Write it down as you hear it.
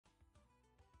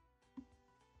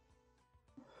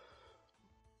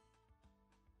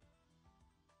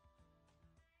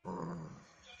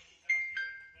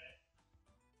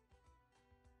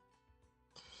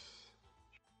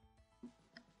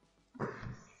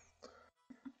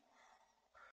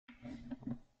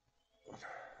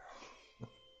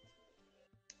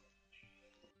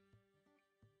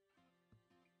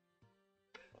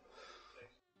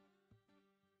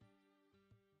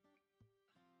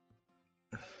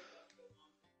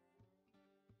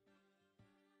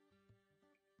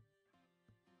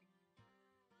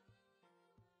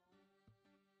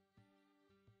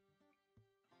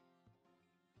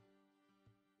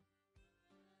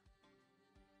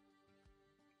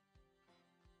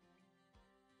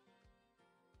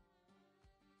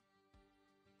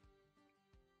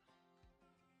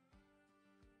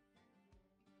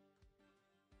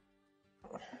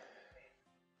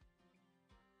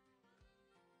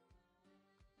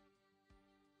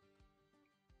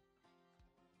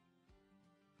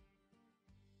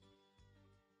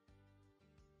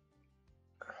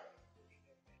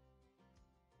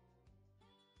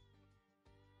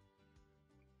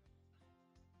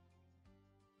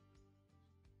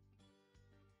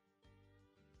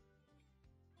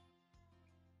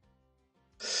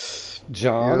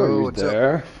John, are Yo, you what's up?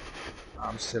 there?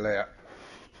 I'm still here.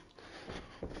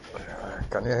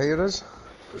 Can you hear us?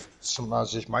 Because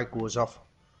sometimes this mic goes off.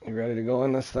 You ready to go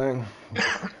in this thing?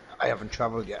 I haven't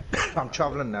travelled yet. I'm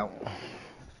travelling now.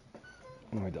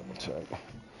 Let me double check.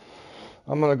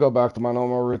 I'm gonna go back to my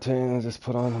normal routine and just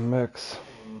put on the mix.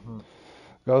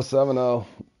 Go 7-0.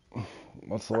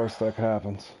 What's the worst that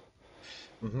happens?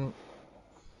 I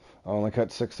only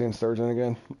catch 16 sturgeon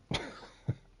again.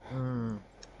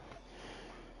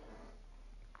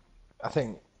 I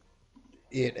think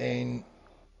 18.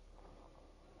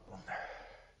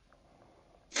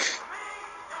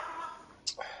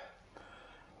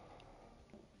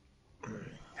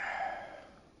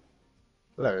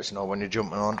 Let us know when you're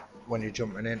jumping on, when you're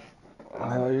jumping in.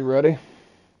 You ready?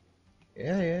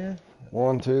 Yeah.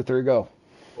 1, 2, 3, go.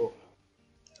 Oh,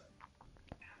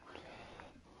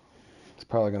 It's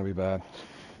probably gonna be bad.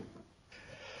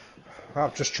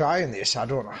 I'm just trying this. I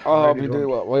don't know. I I hope really you do don't.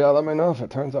 well. Well, yeah, let me know if it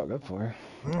turns out good for you.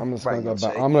 I'm just Right, gonna go you'll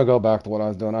back. see. I'm gonna go back to what I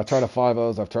was doing. I tried a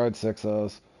 5-0s. I've tried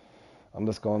 6-0s. I'm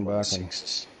just going On the back and.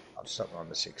 sixes. I'm stuck on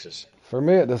the sixes. For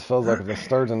me, it just feels like if the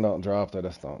sturgeon don't drop, they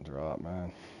just don't drop,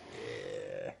 man.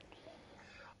 Yeah.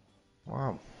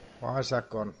 Wow. Why is that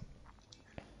gone?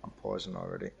 I'm pausing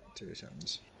already. 2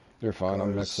 seconds. You're fine.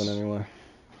 I'm mixing Because anyway.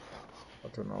 I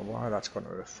don't know why that's gone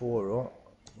to a 4-0.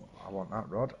 I want that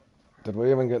rod. Did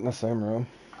we even get in the same room?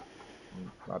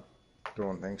 I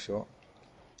don't think so.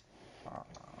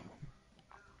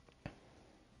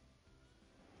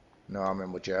 No, I'm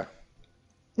in with you.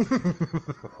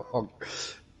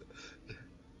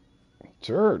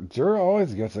 Jur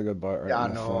always gets a good bite right Yeah,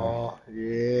 in I the thing. know.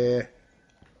 Yeah.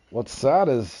 What's sad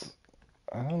is,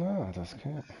 I don't know, I just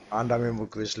can't. And I'm in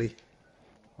with Grizzly.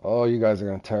 Oh, you guys are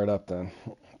going to tear it up then.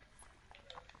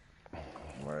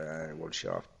 One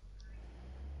shot.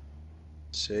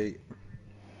 See.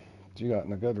 You got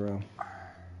in a good room.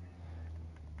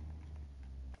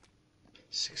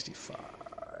 65.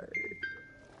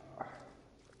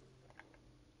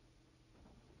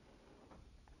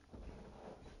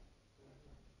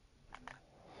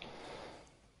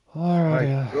 Alright, Right,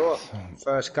 yeah. go.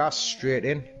 First cast straight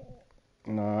in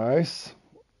Nice.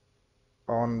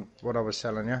 on what I was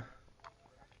telling you.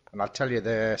 And I'll tell you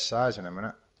the size in a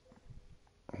minute.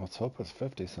 Let's hope it's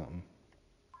 50 something.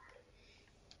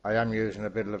 I am using a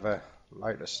bit of a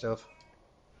lighter stuff.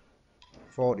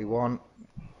 41.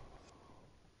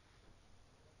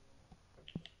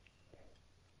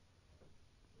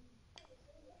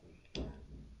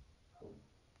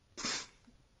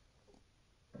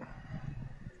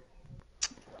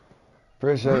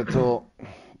 Appreciate it, Tool.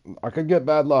 I could get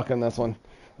bad luck in this one.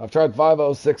 I've tried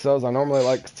 5-0s,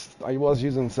 6-0s. I was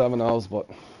using 7-0s, but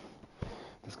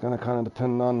it's going to kind of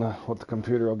depend on what the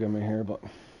computer will give me here. But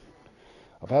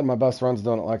I've had my best runs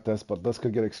doing it like this, but this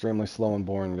could get extremely slow and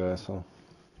boring, guys. So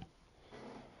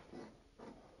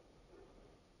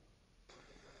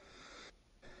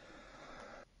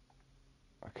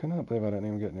I cannot believe I didn't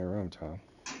even get in your room, John.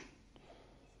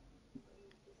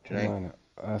 Mine,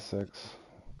 Essex,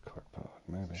 Clarkpod,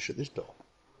 maybe. Shut this door.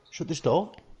 Shut this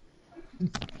door.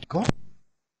 Go on.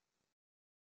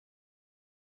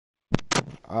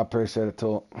 I appreciate it,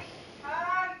 Tool.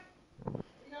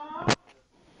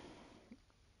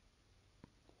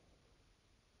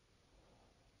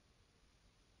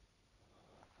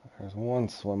 There's one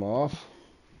swim off.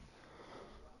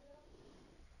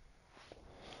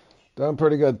 Doing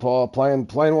pretty good, Paul. Playing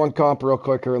one comp real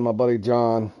quick here with my buddy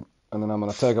John, and then I'm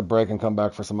gonna take a break and come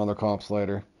back for some other comps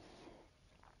later.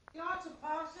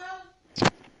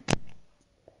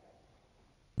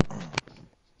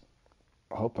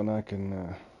 Hoping I can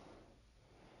at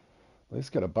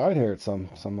least get a bite here at some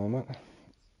moment.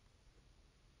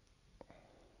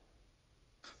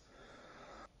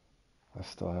 I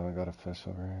still haven't got a fish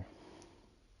over here.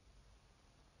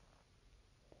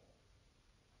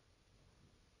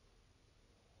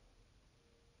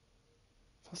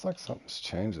 Feels like something's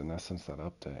changed in this since that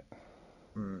update.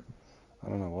 I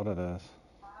don't know what it is.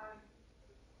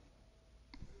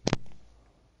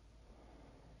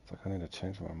 It's like I need to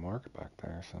change my mark back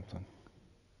there or something.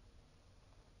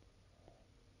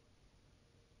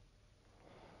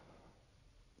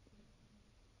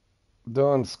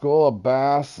 Doing school of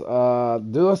bass.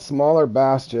 Do a smaller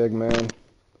bass jig, man.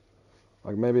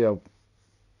 Like maybe a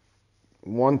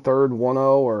 1/3 1/0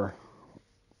 or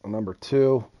a number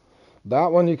 2.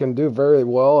 That one you can do very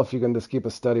well if you can just keep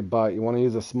a steady bite. You want to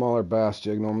use a smaller bass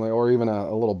jig normally, or even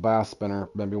a little bass spinner,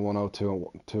 maybe 1/0,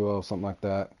 2/0, something like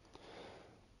that.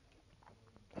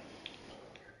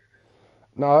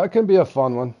 No, it can be a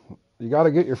fun one. You got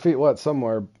to get your feet wet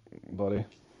somewhere, buddy.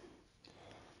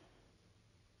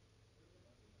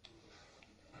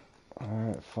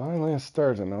 Alright, finally a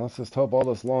sturgeon. Now let's just hope all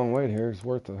this long wait here is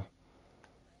worth the...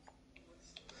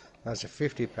 That's a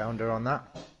 50-pounder on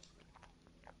that.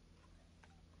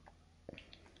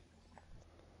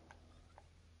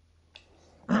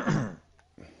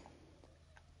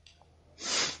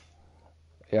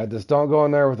 Yeah, just don't go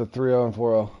in there with a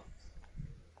 3-0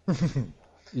 and 4-0.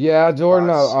 Yeah, Jordan,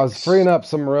 I was freeing up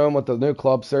some room with the new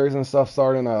club series and stuff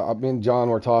starting. Me and John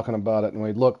were talking about it, and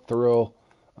we looked through.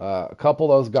 A couple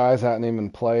of those guys hadn't even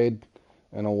played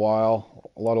in a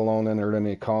while, let alone entered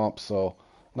any comps. So,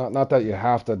 not that you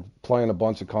have to play in a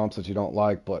bunch of comps that you don't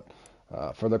like, but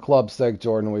for the club's sake,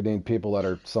 Jordan, we need people that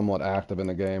are somewhat active in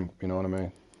the game. You know what I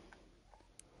mean?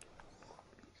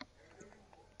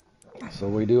 So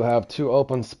we do have 2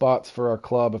 open spots for our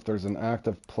club if there's an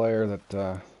active player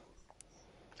that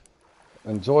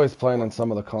enjoys playing in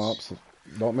some of the comps.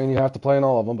 Don't mean you have to play in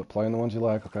all of them, but play in the ones you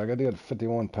like. Okay, I got to get a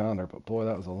 51 pounder, but boy,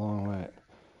 that was a long wait.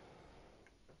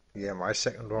 Yeah, my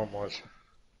second one was.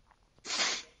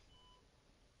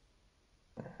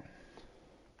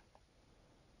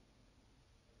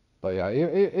 But yeah,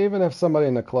 even if somebody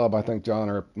in the club, I think John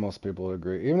or most people would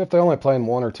agree, even if they only play in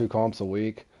 1 or 2 comps a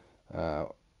week, uh,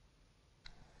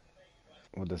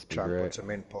 would this be Try and great? put some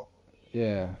input.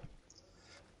 Yeah.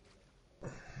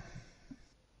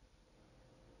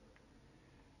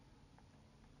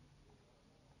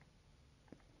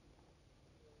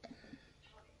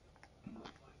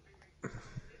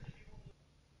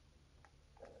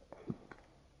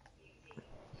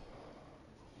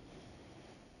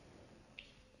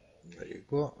 There you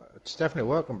go. It's definitely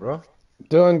working, bro.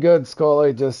 Doing good,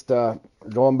 Scully. Just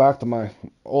going back to my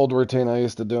old routine I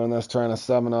used to doing this, trying to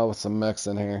 7-0 with some mix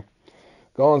in here.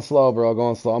 Going slow, bro.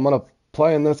 Going slow. I'm gonna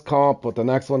play in this comp, but the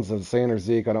next one's the Saint or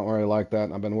Zeke. I don't really like that.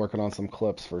 And I've been working on some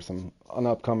clips for an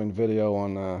upcoming video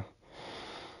on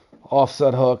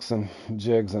offset hooks and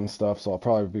jigs and stuff. So I'll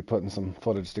probably be putting some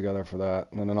footage together for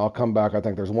that. And then I'll come back. I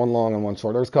think there's one long and one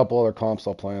short. There's a couple other comps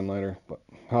I'll play in later. But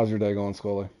how's your day going,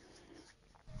 Scully?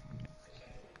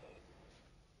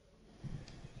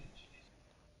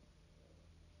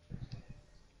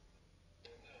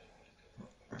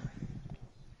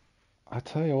 I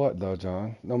tell you what, though,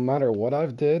 John. No matter what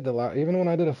I've did, even when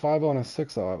I did a 5-0 and a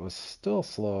 6-0, it was still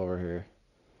slow over here.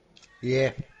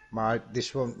 Yeah,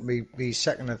 this one, me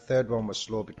second and third one was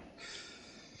slow.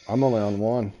 I'm only on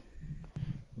 1.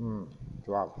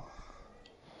 Wow.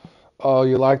 Oh,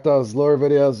 you like those lure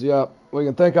videos? Yep. We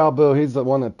can thank Albu. He's the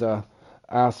one that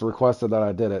requested that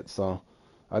I did it. So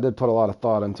I did put a lot of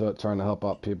thought into it, trying to help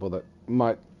out people that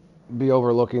might be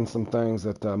overlooking some things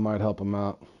that might help them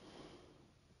out.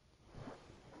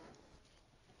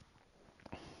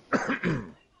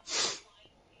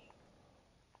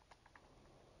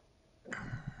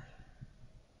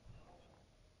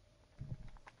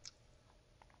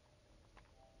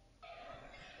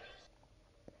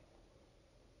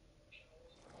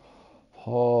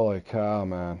 Holy cow,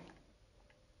 man.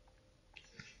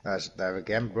 That's there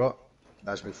again, bro.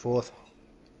 That's my fourth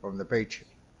from the beach.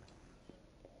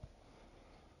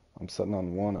 I'm sitting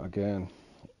on 1 again.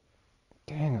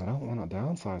 Dang, I don't want to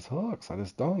downsize hooks. I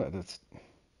just don't. It's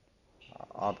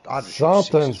I just use sixes,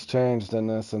 something's changed in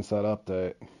this since that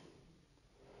update.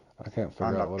 I can't figure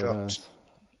and out I've what it dropped is.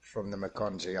 from the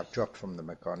McConsey. I've dropped from the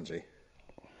McConsey.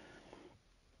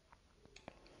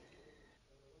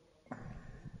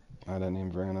 I didn't even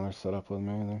bring another setup with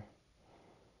me either.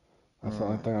 That's the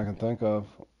only thing I can think of.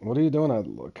 What are you doing, a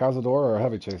Cazador or a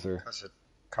heavy chaser?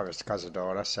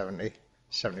 Cazadora 70,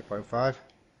 70.5.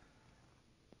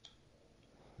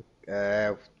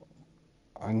 Uh,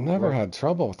 I never well, had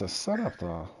trouble with the setup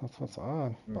though. That's what's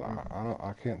odd. But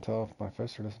I can't tell if my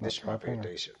fish are just not this might be a trapping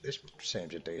or. decent. This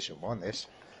seems a decent one. This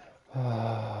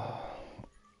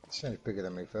seems bigger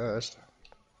than me first.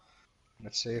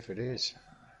 Let's see if it is.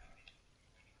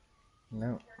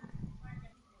 No,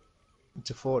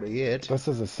 it's a 48. This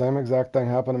is the same exact thing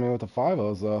happened to me with the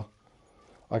 5.0s though.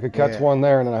 I could catch Yeah, one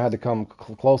there and then I had to come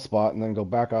close spot and then go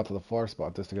back out to the far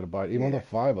spot just to get a bite. Even with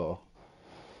yeah. a 5.0.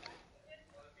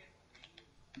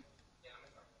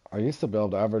 I used to be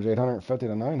able to average 850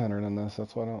 to 900 in this.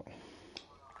 That's why I don't.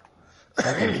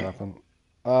 Something's happened.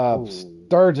 Ooh,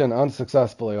 Sturgeon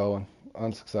unsuccessfully, Owen.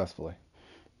 Unsuccessfully.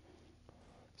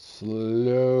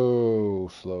 Slow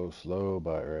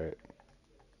bite rate.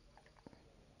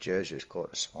 Jersey's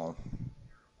caught a small.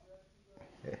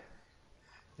 Yeah,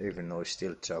 even though he's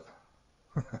still top.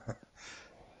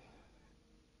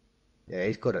 Yeah,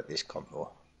 he's good at this comp though.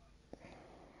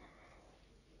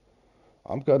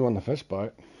 I'm good when the fish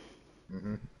bite.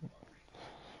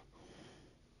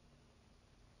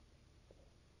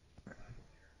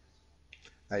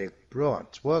 Hey, bro,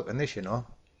 it's working this, you know.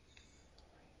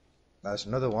 There's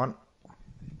another one.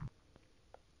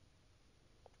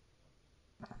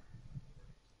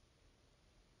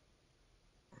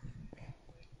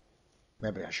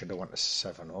 Maybe I should have went to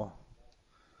 7-0.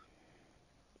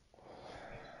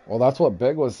 Well, that's what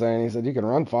Big was saying. He said you can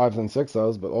run fives and six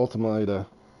O's, but ultimately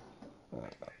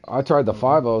I tried the Mm-hmm.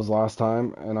 five O's last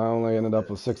time, and I only ended up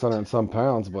with 600 and some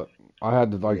pounds, but I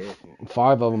had like Yeah.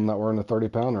 five of them that were in the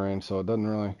 30-pound range, so it doesn't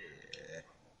really.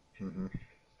 Mm-hmm.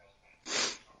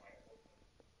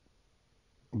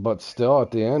 But still,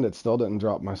 at the end, it still didn't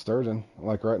drop my sturgeon.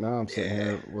 Like right now, I'm sitting Yeah.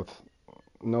 here with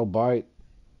no bite,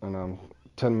 and I'm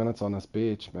 10 minutes on this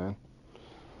beach, man.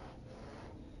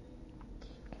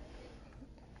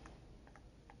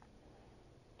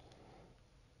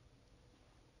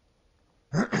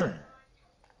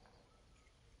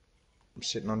 I'm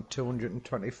sitting on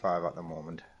 225 at the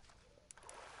moment.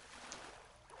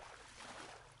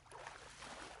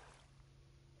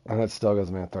 And it still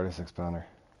gives me a 36 pounder.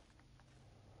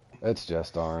 It's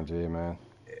just RNG, man.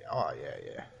 Oh, yeah,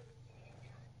 yeah.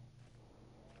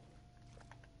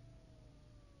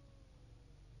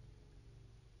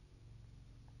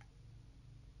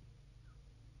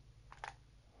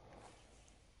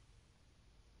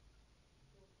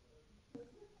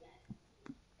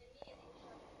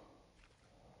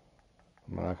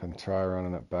 I mean, I can try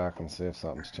running it back and see if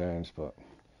something's changed, but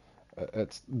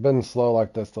it's been slow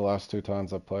like this the last two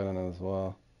times I've played in it as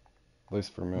well, at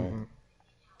least for me. Mm-hmm.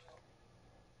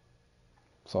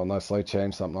 So unless they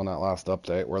change something on that last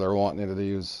update where they're wanting you to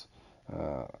use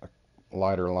a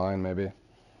lighter line, maybe,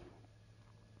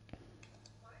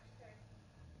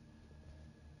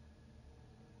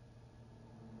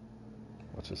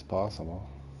 which is possible.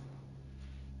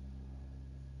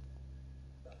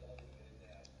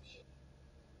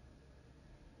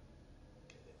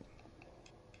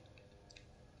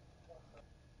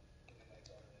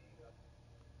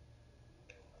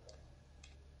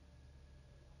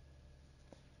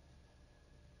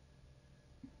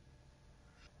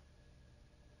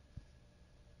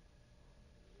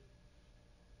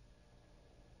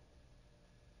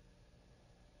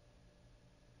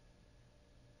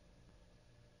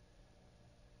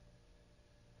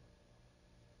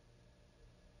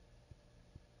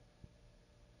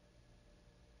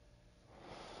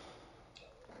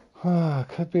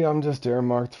 Could be I'm just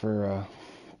earmarked for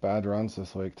bad runs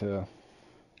this week too.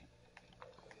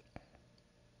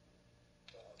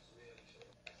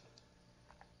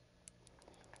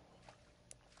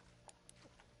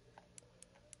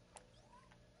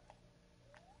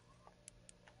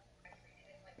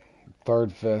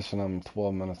 Third fish and I'm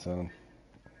 12 minutes in.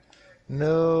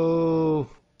 No.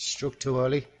 Struck too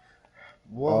early.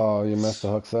 What? Oh, you missed the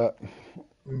hook set?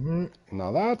 Mm-hmm.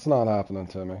 No, that's not happening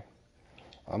to me.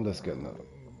 I'm just getting an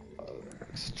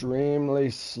extremely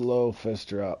slow fish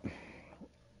drop.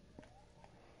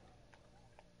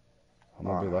 I'm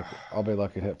gonna be Oh, lucky. I'll be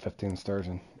lucky to hit 15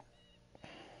 sturgeon.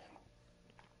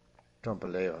 don't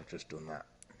believe I've just done that.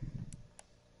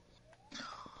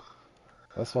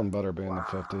 This one better be in the Wow.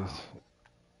 50s.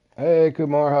 Hey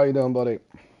Kumar, how you doing, buddy?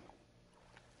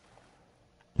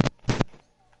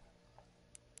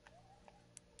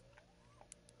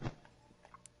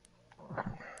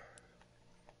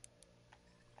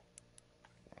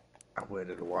 I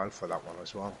waited a while for that one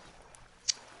as well.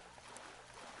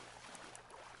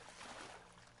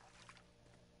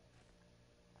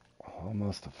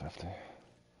 Almost a 50.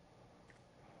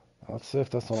 Let's see if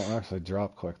this one will actually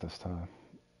drop quick this time.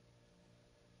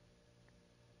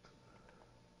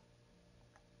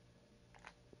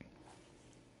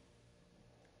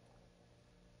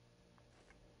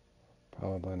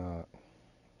 Probably not.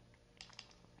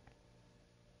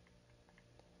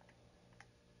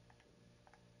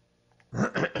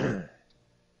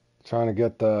 Trying to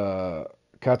get the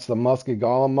catch the musky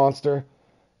golem monster.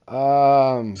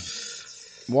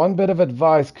 One bit of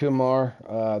advice, Kumar.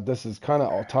 This is kind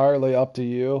of entirely up to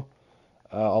you.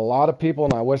 A lot of people,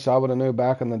 and I wish I would have knew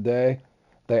back in the day,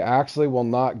 they actually will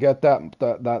not get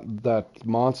that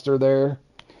monster there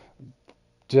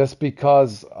just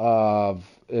because of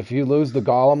if you lose the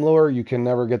golem lure, you can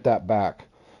never get that back.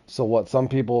 So what some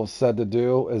people have said to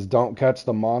do is don't catch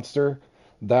the monster.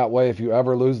 That way, if you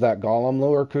ever lose that golem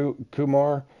lure,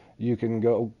 Kumar, you can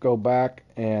go back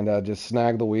and just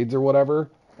snag the weeds or whatever,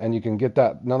 and you can get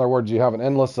that. In other words, you have an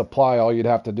endless supply. All you'd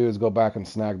have to do is go back and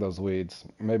snag those weeds.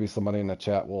 Maybe somebody in the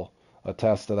chat will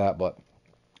attest to that, but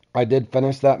I did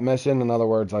finish that mission. In other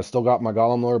words, I still got my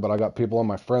golem lure, but I got people on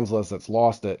my friends list that's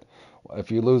lost it. If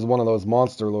you lose one of those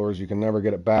monster lures, you can never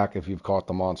get it back if you've caught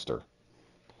the monster.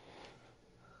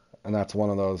 And that's one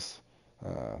of those,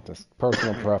 just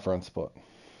personal preference, but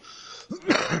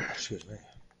Excuse me.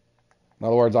 In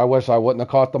other words, I wish I wouldn't have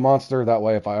caught the monster. That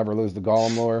way, if I ever lose the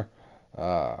golem lure,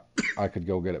 uh, I could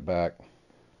go get it back.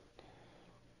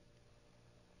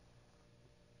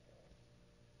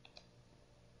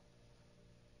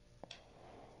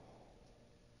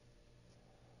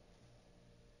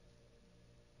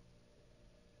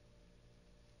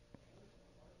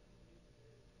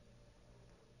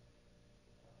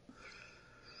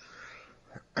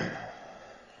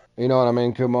 You know what I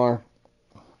mean, Kumar?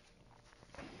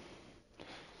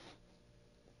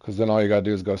 Because then all you gotta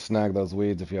do is go snag those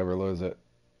weeds if you ever lose it.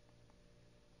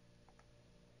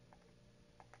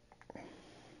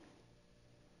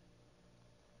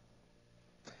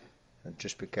 And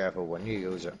just be careful when you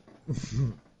use it.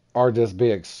 Or just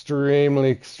be extremely,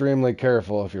 extremely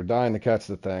careful if you're dying to catch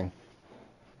the thing.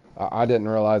 I didn't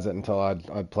realize it until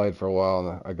I'd played for a while,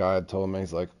 and a guy had told me,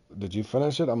 he's like, "Did you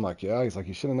finish it?" I'm like, "Yeah." He's like,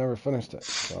 "You should have never finished it."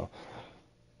 So,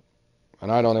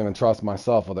 and I don't even trust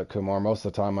myself with it, Kumar. Most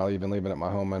of the time, I'll even leave it at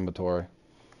my home inventory.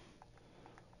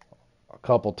 A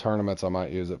couple tournaments I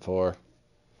might use it for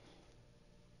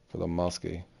the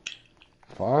muskie.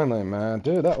 Finally, man,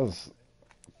 dude, that was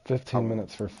I, 15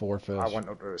 minutes for 4 I fish. went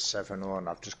up to a 7-0 and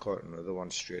I've just caught another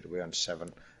one straight away on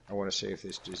 7. I want to see if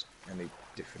this is any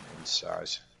different in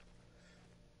size.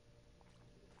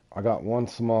 I got one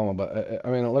small one, but I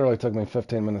mean, it literally took me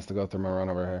 15 minutes to go through my run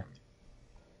over here.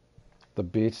 The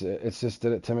beach, it's just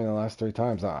did it to me the last 3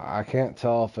 times. I can't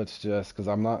tell if it's just because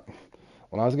I'm not.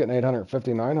 When I was getting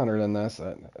 850, 900 in this,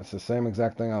 it's the same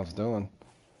exact thing I was doing.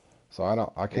 So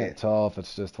I Yeah, can't tell if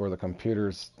it's just where the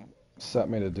computers set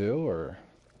me to do, or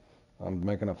I'm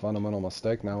making a fundamental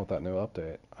mistake now with that new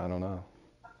update. I don't know.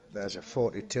 there's a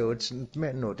 42. It's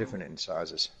no different in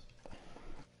sizes.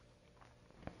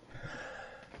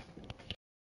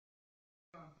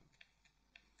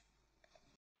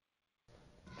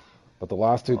 But the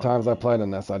last two Right. times I played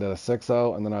in this, I did a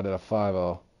 6-0 and then I did a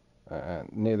 5-0.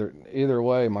 And either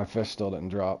way, my fish still didn't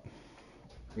drop.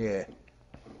 Yeah.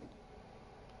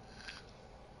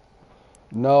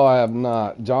 No, I have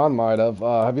not. John might have.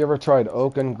 Have you ever tried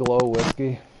Oak and Glow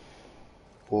whiskey?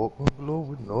 Open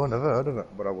Glow? No, never heard of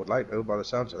it, but I would like to by the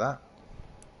sounds of that.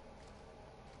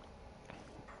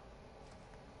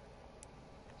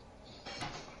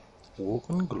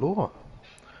 Open Glow.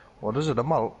 What is it, a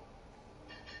malt?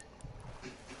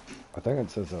 I think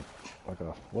it says like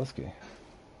a whiskey.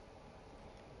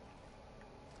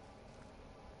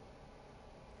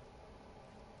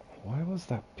 Why was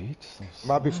that beach so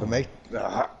Might be for slow? me.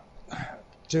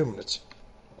 2 minutes.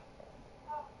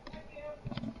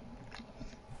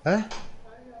 Huh?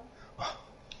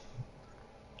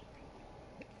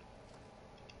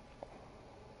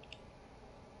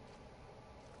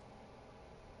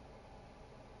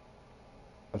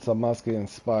 It's a musky and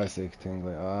spicy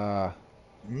tingly. Ah,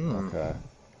 Mmm. okay.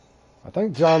 I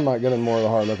think John might get in more of the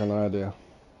hard looking than I do.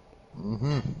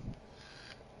 Mm-hmm.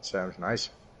 Sounds nice.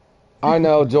 I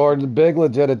know, Jordan. Big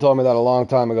Legit had told me that a long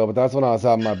time ago, but that's when I was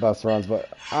having my best runs. But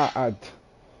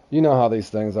you know how these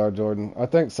things are, Jordan. I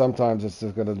think sometimes it's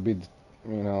just gonna be,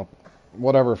 you know,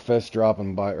 whatever fish drop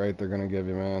and bite rate they're gonna give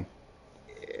you, man.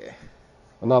 Yeah.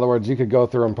 In other words, you could go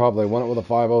through and probably win it with a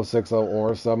 5-0, 6-0,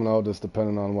 or 7-0, just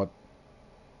depending on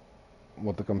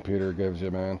what the computer gives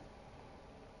you, man.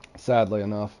 Sadly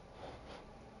enough.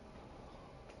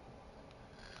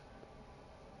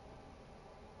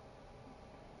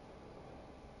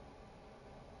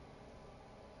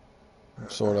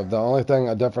 Sort of. The only thing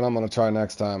different I'm gonna try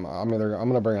next time, I'm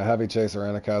gonna bring a heavy chaser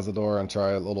and a Cazador and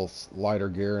try a little lighter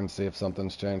gear and see if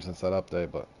something's changed since that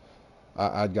update. But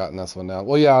I'd gotten this one down.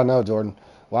 Well, yeah, I know, Jordan.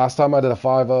 Last time I did a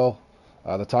 5-0.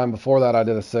 The time before that I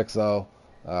did a 6-0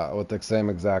 with the same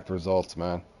exact results,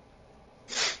 man.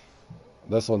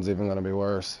 This one's even gonna be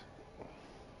worse.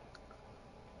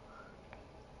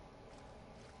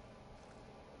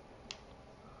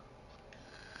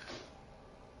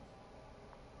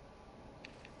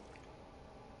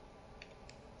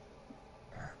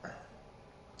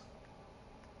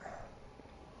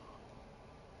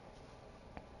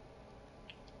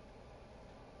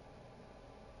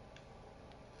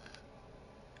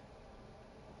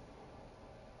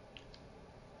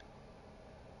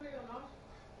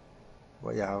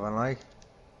 What you having like?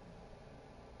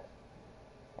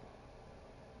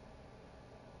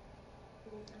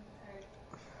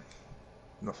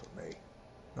 Not for me.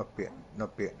 Not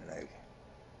beating an egg.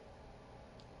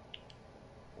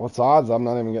 What's odds I'm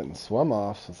not even getting swim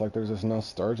offs? It's like there's just no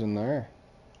sturgeon there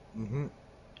Mm-hmm.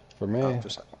 for me. I've I,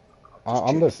 just I'm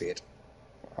changed just bait.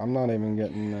 I'm not even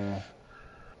getting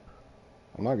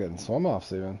I'm not getting swim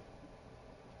offs even.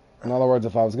 In other words,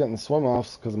 if I was getting swim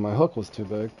offs because my hook was too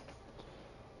big.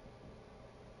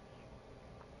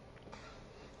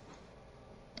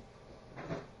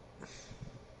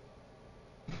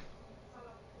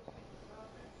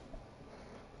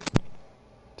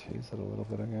 tease it a little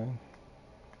bit again.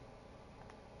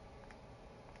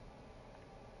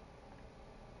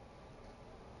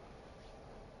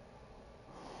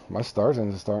 My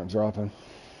Sturgeons are starting dropping.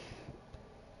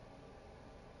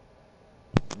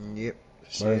 Yep.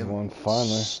 There's Same. one,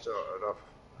 finally. Started off.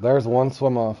 There's one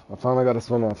swim off. I finally got a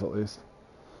swim off at least.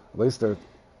 At least they're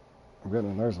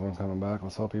getting, there's one coming back.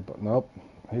 Let's hope he, but nope,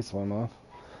 he swam off.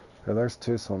 Okay, there's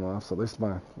two swim offs. At least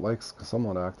my lake's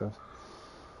somewhat active.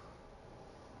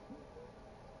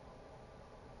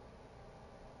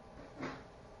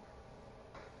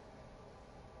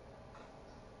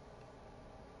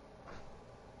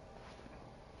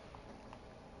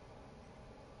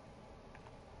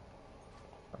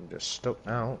 I'm just stuck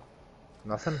now.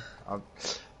 Nothing.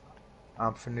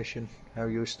 I'm finishing how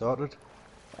you started.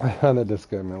 And it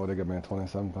just gave me, what did it give me, a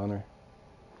 27 pounder?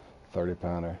 30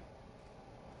 pounder.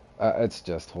 It's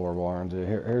just horrible RNG.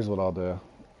 Here's what I'll do.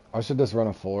 I should just run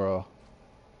a 4-0.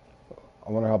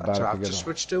 I wonder how That's bad what it I could have get. to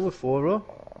switch to a 4-0.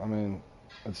 I mean,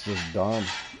 it's just dumb.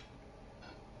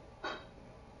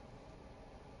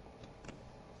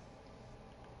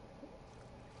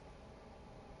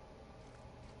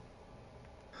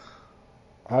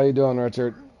 How you doing,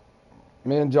 Richard?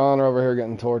 Me and John are over here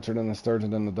getting tortured in the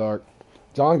Sturgeon in the dark.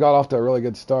 John got off to a really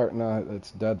good start. Now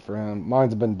it's dead for him.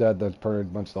 Mine's been dead that's pretty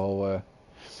much the whole way.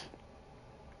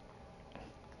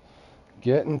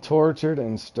 Getting tortured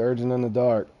and Sturgeon in the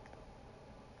dark.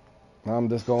 I'm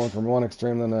just going from one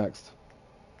extreme to the next.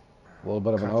 A little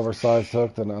bit of an oversized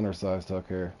hook to an undersized hook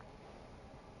here.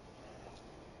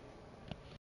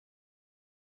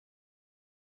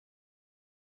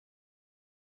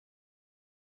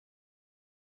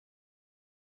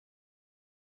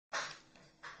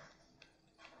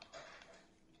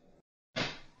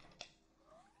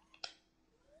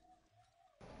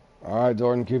 All right,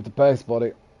 Jordan, keep the pace,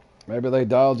 buddy. Maybe they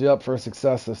dialed you up for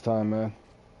success this time, man.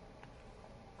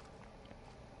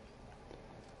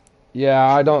 Yeah,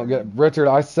 I don't get Richard.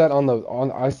 I sat on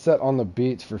the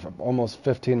beach for almost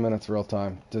 15 minutes real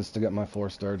time just to get my 4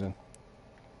 sturgeon.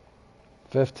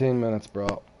 15 minutes,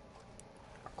 bro.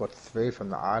 I've got 3 from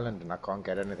the island and I can't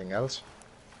get anything else.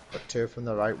 Got 2 from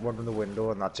the right, 1 from the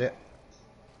window, and that's it.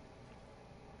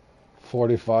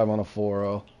 45 on a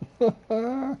 4-0.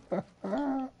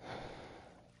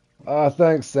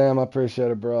 Thanks, Sam. I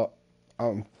appreciate it, bro.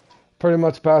 I'm pretty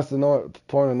much past the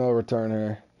point of no return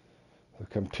here. The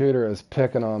computer is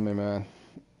picking on me, man.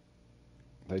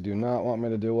 They do not want me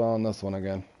to do well on this one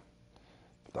again.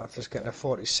 I'm just getting a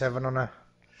 47 on a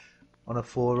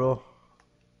 4-0.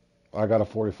 I got a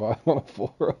 45 on a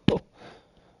 4-0.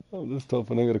 I'm just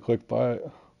hoping I get a quick bite.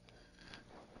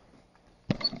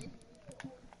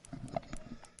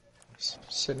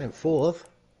 Sitting in 4th.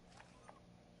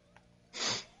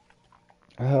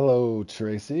 Hello,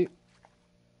 Tracy.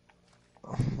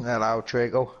 Hello,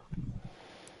 Trigo.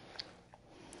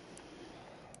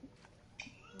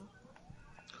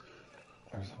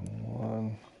 There's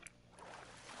one.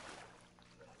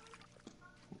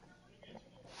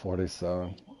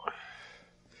 47.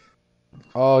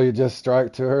 Oh, you just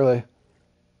strike too early.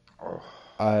 Oh.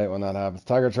 I hate when that happens.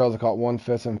 Tiger Trails, I caught one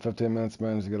fish in 15 minutes,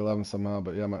 managed to get 11 somehow.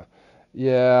 But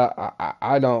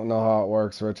I don't know how it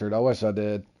works, Richard. I wish I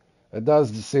did. It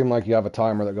does just seem like you have a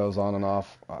timer that goes on and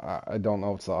off. I don't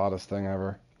know. It's the oddest thing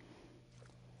ever.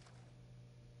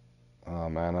 Oh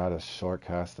man, I just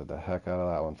shortcasted the heck out of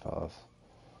that one, fellas.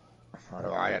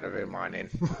 Oh, I had to do mine in.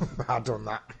 I've done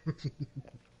that.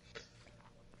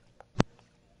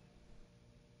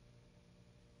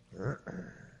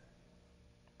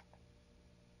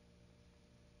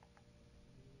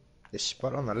 This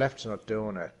spot on the left's not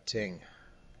doing a thing.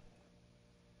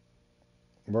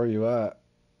 Where are you at?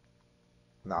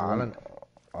 The island.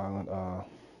 Island.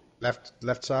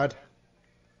 Left side.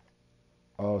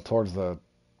 Oh, towards the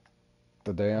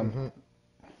dam. Mm-hmm.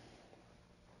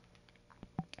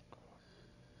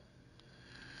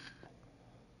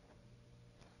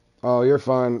 Oh, you're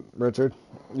fine, Richard.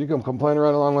 You can complain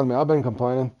right along with me. I've been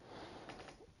complaining.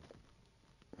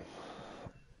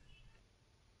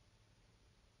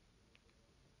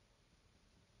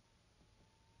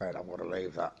 Right, I'm gonna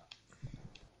leave that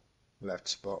left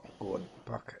spot going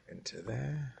back into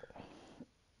there.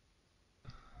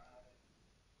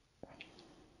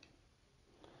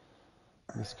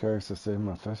 Just curious to see if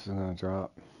my fish is gonna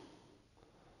drop.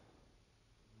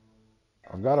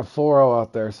 I've got a 4-0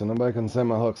 out there, so nobody can say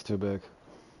my hook's too big.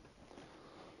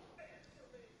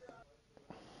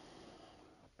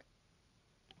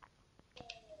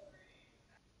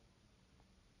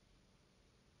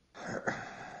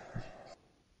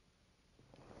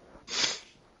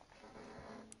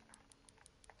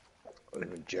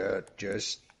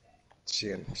 Just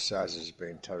seeing sizes has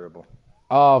been terrible.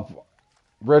 Uh,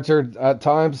 Richard, at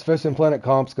times Fishing Planet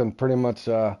comps can pretty much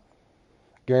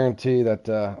guarantee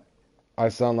that I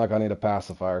sound like I need a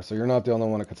pacifier. So you're not the only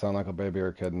one that could sound like a baby or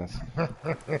a kid in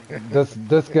this.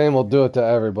 This game will do it to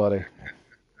everybody.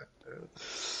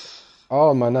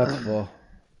 Oh, my net's full.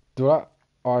 Do I?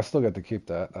 Oh, I still get to keep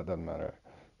that. That doesn't matter.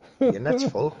 Your net's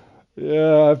full.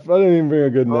 Yeah, I didn't even bring a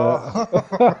good Oh.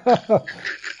 net.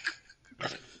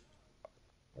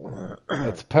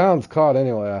 It's pounds caught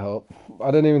anyway, I hope.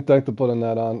 I didn't even think to put a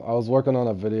net on. I was working on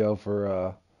a video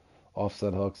for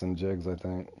offset hooks and jigs, I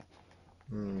think.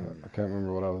 I can't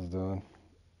remember what I was doing.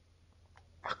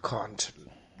 I can't.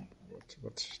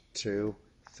 What's two,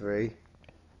 three?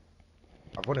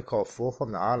 I've only caught four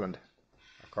from the island.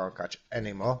 I can't catch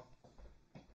any more.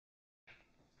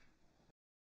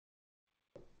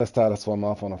 Just had to swim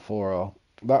off on a 4-0.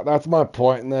 That's my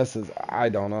point in this is I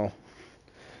don't know.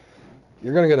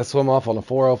 You're gonna get a swim off on a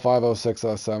 4-0, 5-0,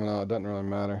 6-0, 7-0. It doesn't really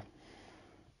matter.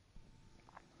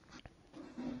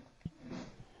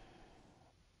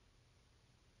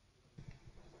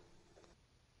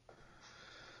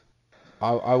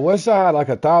 I wish I had like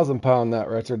 1,000 pound net,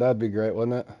 Richard. That'd be great,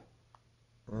 wouldn't it?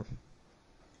 Mm.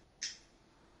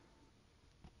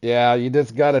 Yeah, you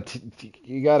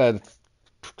gotta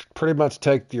pretty much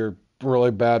take your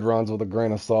really bad runs with a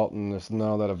grain of salt and just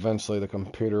know that eventually the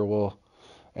computer will,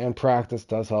 and practice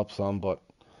does help some, but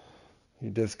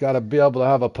you just gotta be able to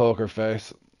have a poker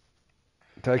face.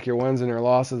 Take your wins and your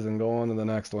losses and go on to the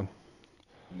next one.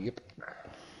 Yep.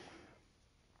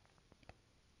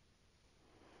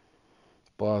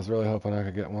 Well, I was really hoping I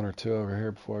could get one or two over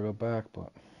here before I go back,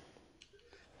 but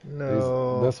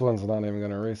No. this one's not even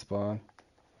gonna respawn.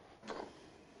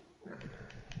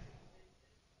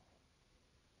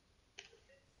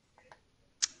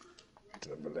 I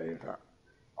don't believe that.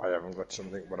 I haven't got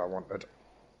something what I wanted.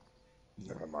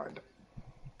 Never mind.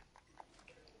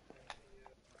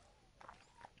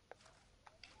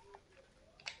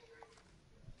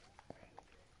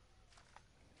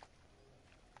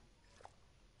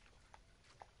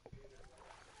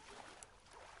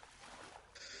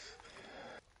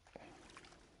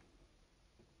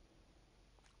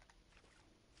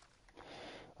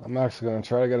 I'm actually gonna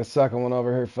try to get a second one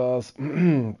over here, fellas. Give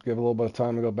a little bit of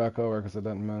time to go back over because it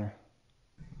doesn't matter.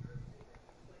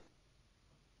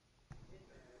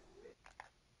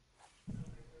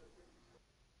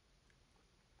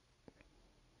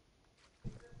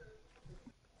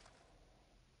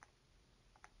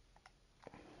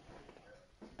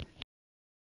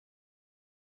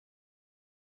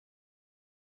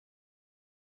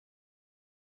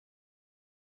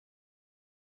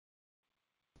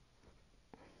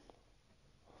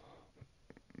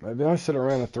 Maybe I should have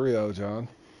ran a 3-0, John.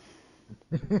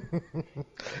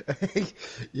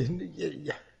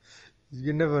 you,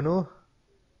 you never know.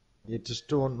 You just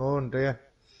don't know, do you?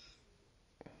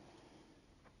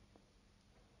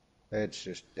 It's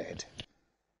just dead.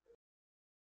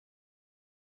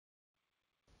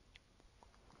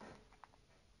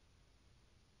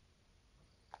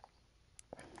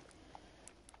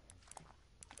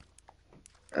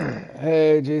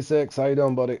 Hey, G6, how you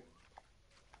doing, buddy?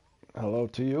 Hello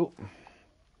to you.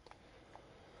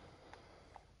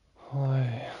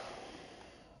 Hi.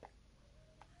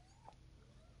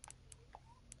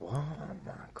 What,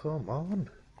 man? Come on.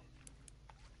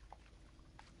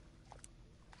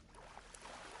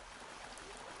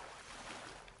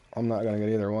 I'm not gonna get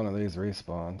either one of these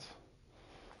respawns.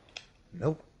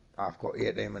 Nope. I've got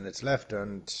 18 minutes left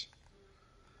and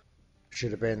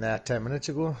should have been there 10 minutes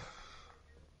ago.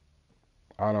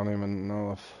 I don't even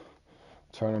know if.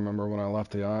 I'm trying to remember when I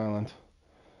left the island.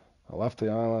 I left the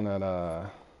island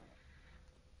at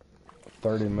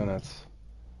 30 minutes.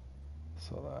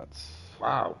 So that's.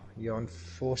 Wow, you're on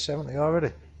 470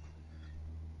 already.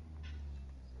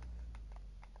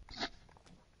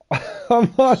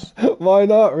 I'm not. Why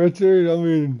not, Richard? I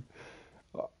mean,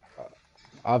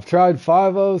 I've tried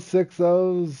 5-0,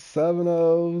 6-0,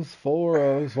 7-0,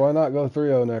 4-0. Why not go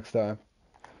 3-0 next time?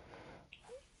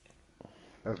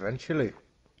 Eventually.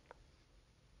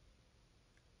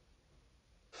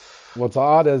 What's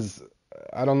odd is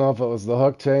I don't know if it was the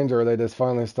hook change or they just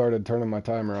finally started turning my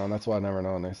timer on. That's why I never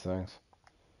know on these things.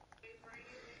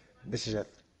 This is a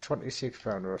 26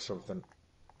 pounder or something.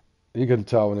 You can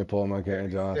tell when you pull my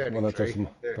cage off. When it's just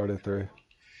 33. 33.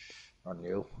 I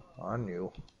knew. I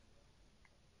knew.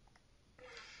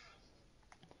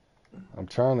 I'm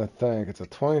trying to think. It's a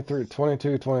 22,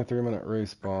 23 minute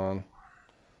respawn.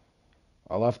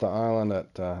 I left the island at.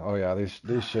 Oh yeah, these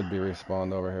should be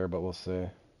respawned over here, but we'll see.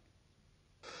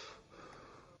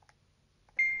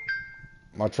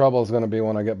 My trouble is going to be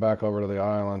when I get back over to the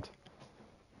island.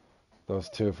 Those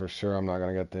two for sure I'm not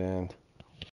going to get the end.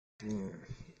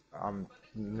 I'm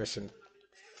missing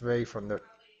 3 from the...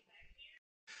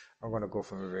 I'm going to go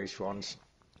for my race ones.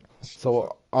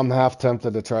 So I'm half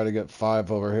tempted to try to get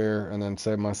 5 over here and then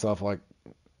save myself like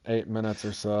 8 minutes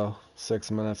or so,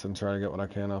 6 minutes, and try to get what I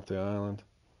can off the island.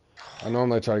 I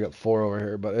normally try to get 4 over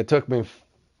here, but it took me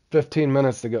 15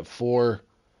 minutes to get four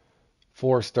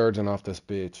sturgeon off this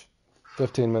beach.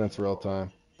 15 minutes real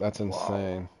time. That's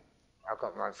insane. Wow. I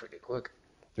got mine pretty quick.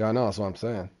 Yeah, I know. That's what I'm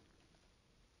saying.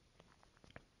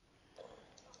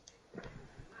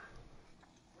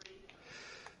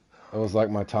 It was like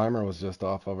my timer was just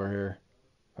off over here,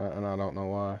 and I don't know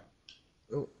why.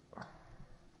 Oh.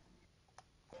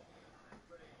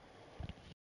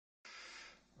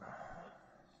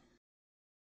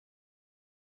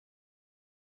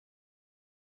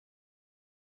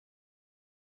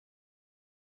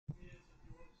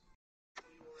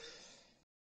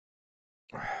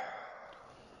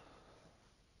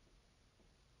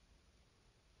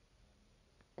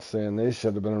 Seeing these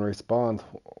should have been respawned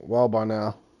well by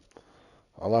now.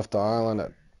 I left the island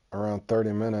at around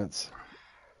 30 minutes.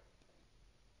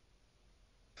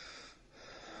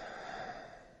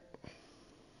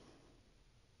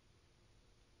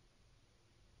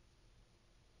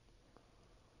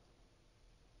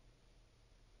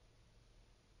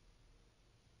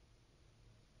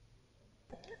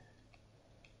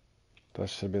 This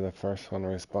should be the first one to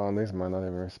respawn. These might not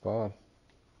even respawn.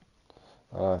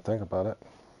 Think about it.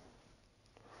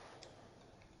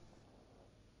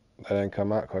 They didn't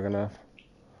come out quick enough.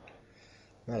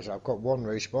 Nice, I've got 1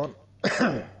 respawn.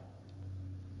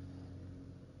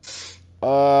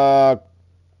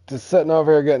 Just sitting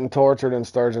over here getting tortured in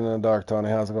Sturgeon in the dark, Tony.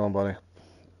 How's it going, buddy?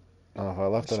 If I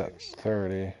left it at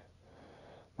 30,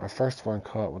 my first one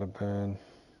caught would have been...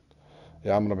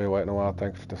 Yeah, I'm going to be waiting a while, I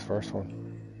think, for this first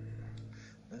one.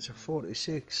 That's a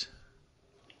 46.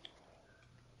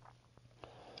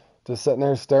 Just sitting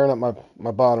there staring at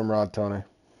my bottom rod, Tony.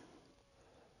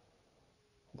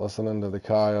 Listening to the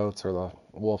coyotes or the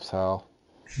wolf's howl.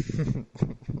 I'm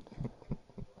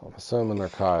assuming they're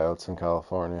coyotes in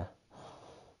California.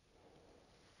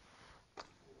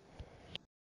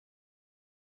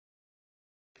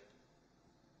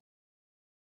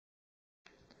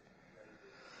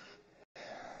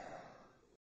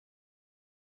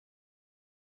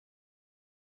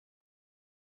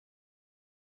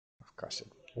 I've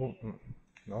casted. Oh,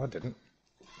 no, I didn't.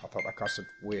 I thought I casted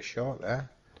way short there.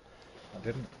 I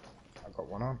didn't. I got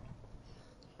 1 on.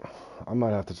 I might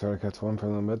have to try to catch one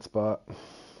from the mid spot.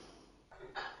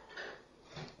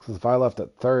 Because if I left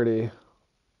at 30,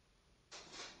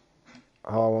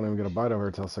 I won't even get a bite over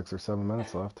until 6 or 7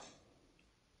 minutes left.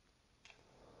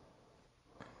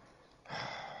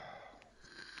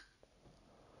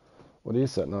 What are you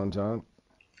sitting on, John?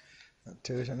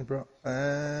 2 seconds, bro.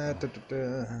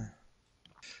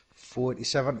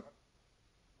 47.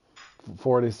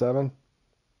 47?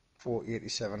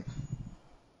 487.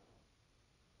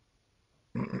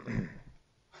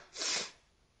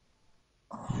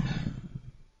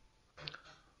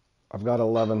 I've got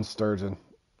 11 sturgeon.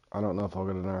 I don't know if I'll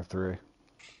get another 3.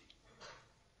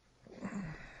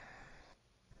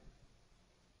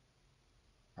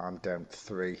 I'm down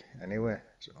 3 anyway,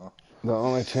 so... The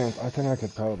only chance, I think I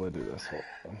could probably do this.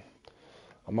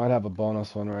 I might have a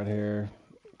bonus one right here.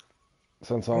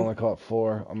 Since I only caught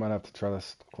 4, I might have to try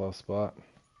this close spot.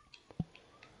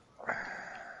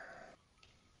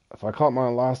 If I caught my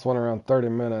last one around 30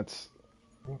 minutes,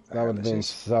 that would mean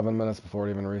 7 minutes before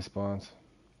it even respawns.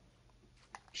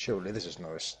 Surely this is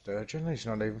not a sturgeon. He's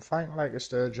not even fighting like a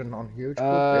sturgeon on huge.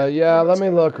 Yeah, let me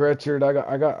look, Richard. I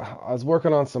was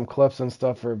working on some clips and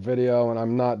stuff for a video, and I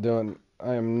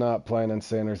am not playing in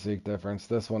Sand or Seek Difference.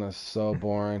 This one is so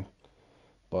boring.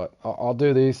 But I'll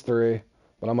do these 3.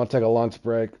 But I'm gonna take a lunch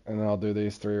break, and then I'll do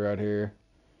these 3 right here.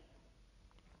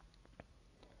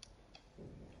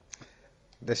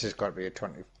 This has got to be a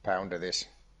 20-pounder. This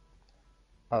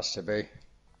has to be.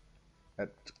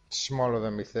 It's smaller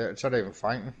than me. It's not even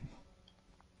fighting.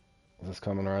 Is this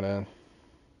coming right in?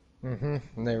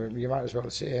 Mm-hmm. You might as well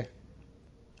see it.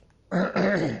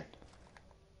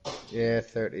 Yeah,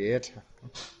 38.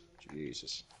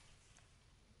 Jesus.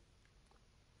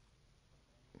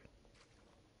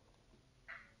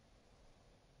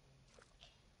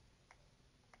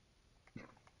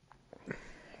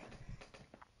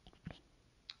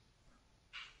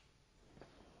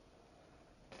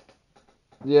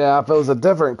 Yeah, if it was a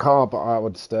different comp, I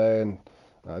would stay. And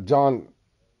John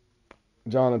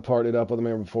had partied up with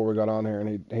me before we got on here,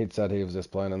 and he'd said he was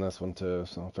just playing in this one too.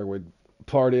 So I figured we'd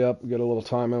party up, get a little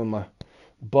time in with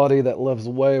buddy that lives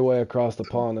way, way across the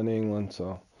pond in England,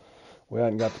 so we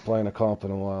hadn't got to play in a comp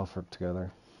in a while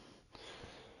together.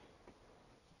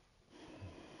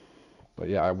 But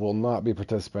yeah, I will not be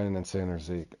participating in Saint or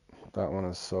Zeke. That one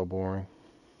is so boring.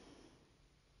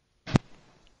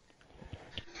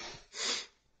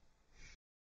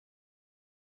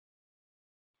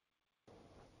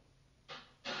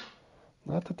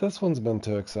 Not that this one's been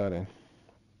too exciting.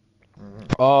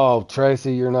 Oh,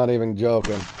 Tracy, you're not even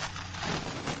joking.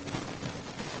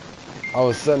 I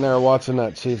was sitting there watching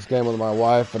that Chiefs game with my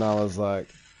wife, and I was like,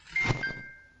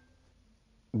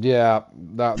 yeah,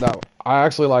 that I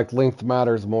actually like length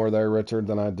matters more there, Richard,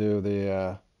 than I do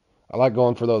the. I like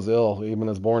going for those ill, even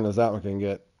as boring as that one can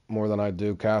get, more than I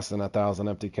do casting 1,000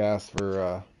 empty casts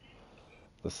for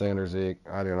the Sanders Zeke.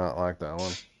 I do not like that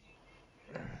one.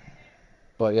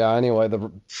 But yeah, anyway, the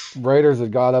Raiders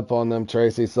had got up on them,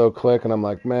 Tracy, so quick, and I'm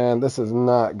like, man, this is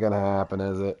not gonna happen,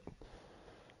 is it?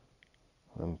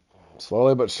 And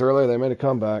slowly but surely, they made a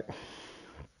comeback.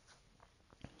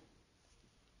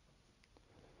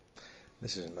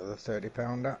 This is another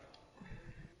 30-pounder.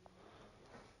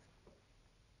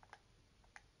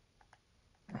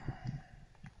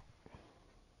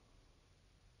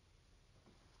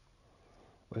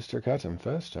 At least you're catching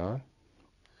fish, John.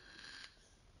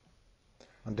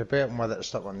 I'm debating whether to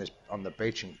stop on the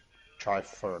beach and try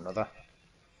for another.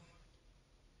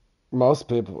 Most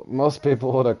people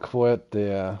would have quit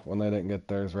the when they didn't get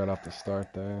theirs right off the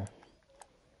start there.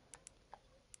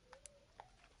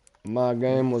 My Yep,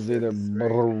 game was either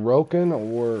 33. broken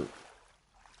or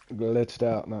glitched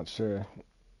out, not sure.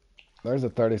 There's a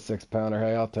 36 pounder.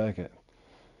 Hey, I'll take it.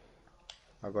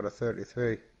 I got a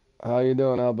 33. How you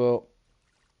doing, Elbow?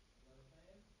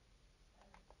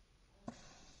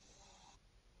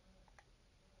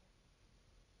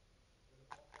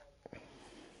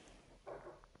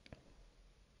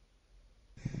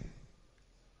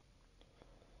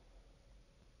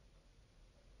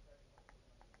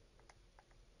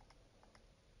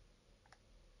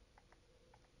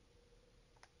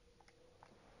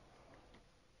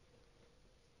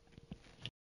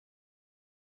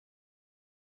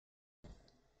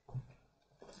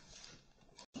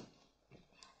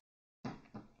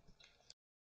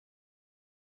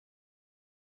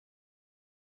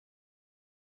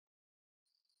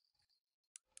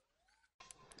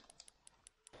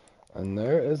 And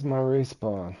there is my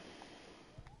respawn.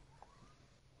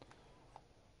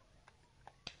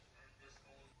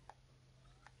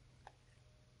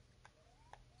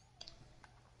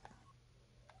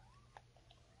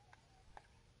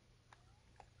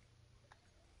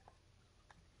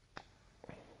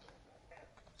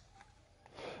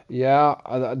 Yeah,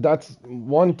 that's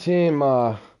one team.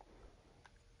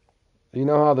 You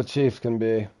know how the Chiefs can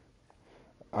be.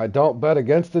 I don't bet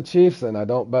against the Chiefs, and I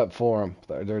don't bet for them.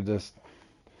 They're just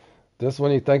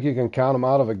when you think you can count them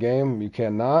out of a game, you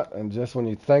cannot. And just when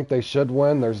you think they should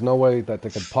win, there's no way that they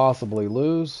could possibly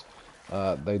lose.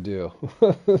 They do.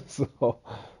 So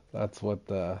that's what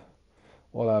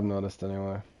I've noticed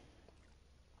anyway.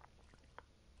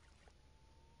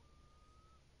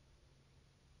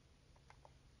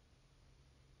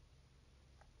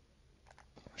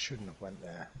 I shouldn't have went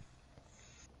there.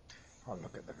 I'll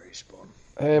look at the respawn.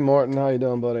 Hey Morton, how you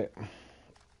doing, buddy?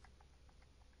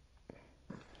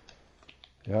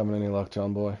 You having any luck,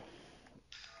 John boy?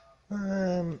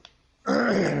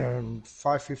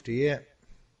 558.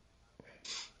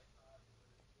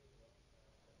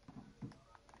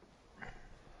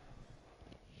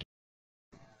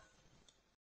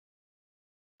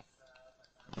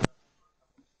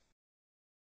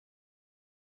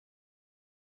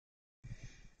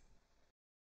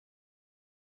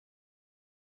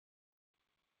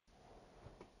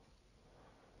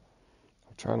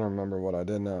 I'm trying to remember what I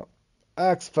did now.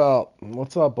 Axfelt,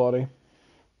 what's up, buddy?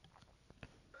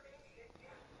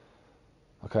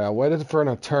 Okay, I waited for an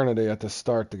eternity at the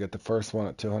start to get the first one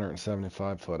at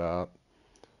 275 foot out.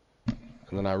 And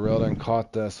then I reeled in,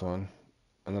 caught this one.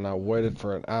 And then I waited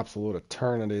for an absolute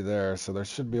eternity there. So there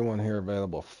should be one here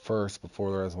available first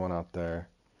before there is one out there.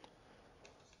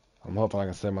 I'm hoping I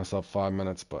can save myself 5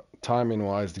 minutes, but timing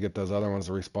wise, to get those other ones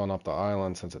to respawn off the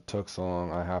island, since it took so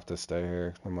long, I have to stay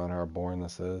here, no matter how boring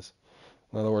this is.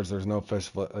 In other words, there's no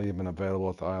fish even available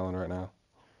at the island right now.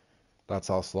 That's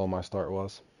how slow my start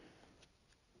was.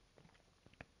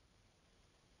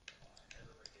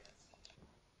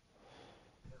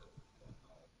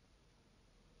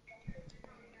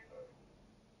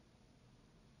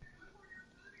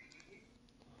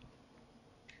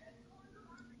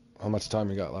 How much time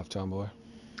you got left, John boy?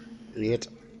 8.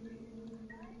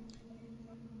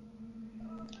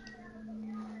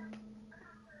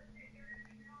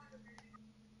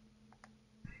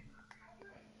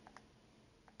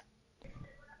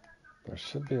 There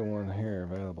should be one here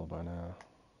available by now.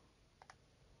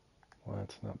 Why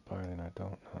it's not biting, I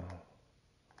don't know.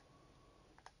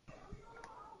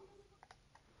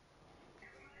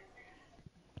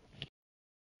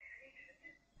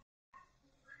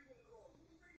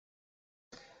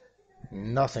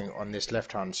 Nothing on this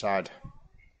left-hand side.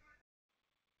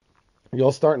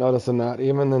 You'll start noticing that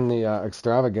even in the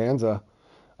extravaganza.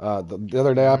 The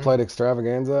other day I played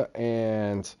extravaganza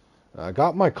and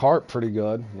got my carp pretty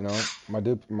good. You know,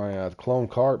 my clone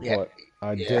carp, Yeah, but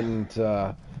I yeah. didn't.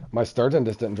 My sturgeon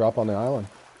just didn't drop on the island.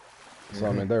 So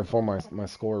I mean, therefore my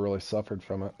score really suffered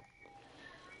from it.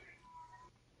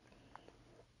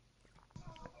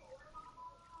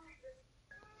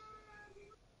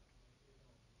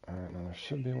 All right, now there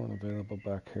should be one available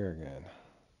back here again,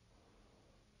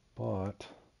 but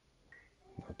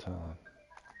no telling.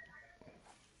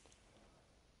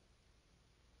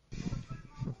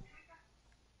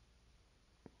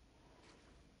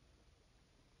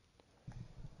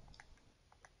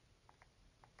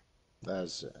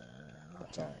 There's,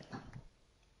 okay.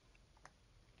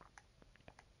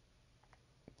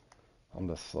 I'm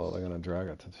just slowly gonna drag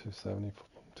it to 270,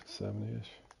 270-ish.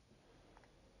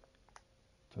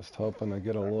 Just hoping to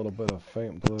get a little bit of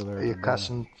faint blue there Are you today.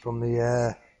 casting from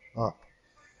the,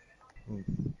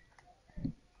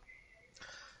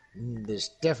 There's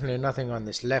definitely nothing on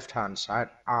this left-hand side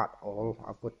at all.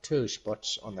 I've got 2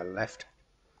 spots on the left.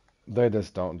 They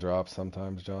just don't drop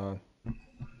sometimes, John.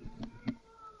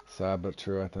 Sad but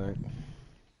true, I think.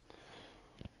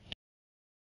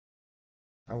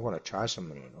 I want to try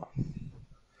something, you know.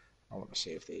 I want to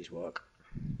see if these work.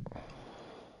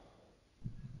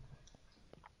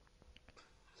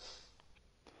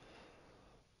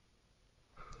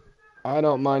 I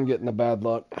don't mind getting the bad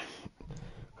luck.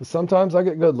 Because sometimes I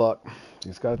get good luck.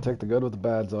 You just gotta take the good with the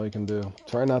bad's all you can do.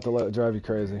 Try not to let it drive you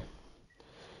crazy.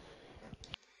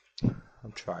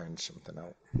 I'm trying something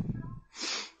out.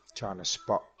 Trying to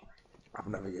spot. I've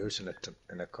never used it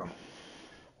in a con.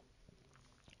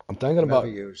 I'm thinking Never about,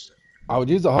 used it. I would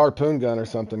use a harpoon gun or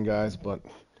something, guys, but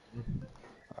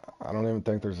I don't even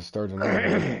think there's a sturgeon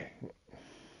in here.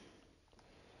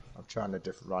 I'm trying a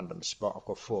different random spot. I've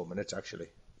got 4 minutes actually.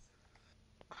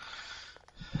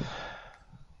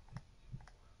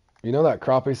 You know that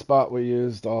crappie spot we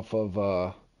used off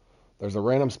of, there's a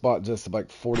random spot just like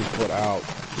 40 foot out.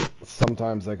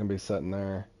 Sometimes they can be sitting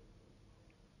there.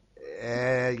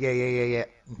 Yeah.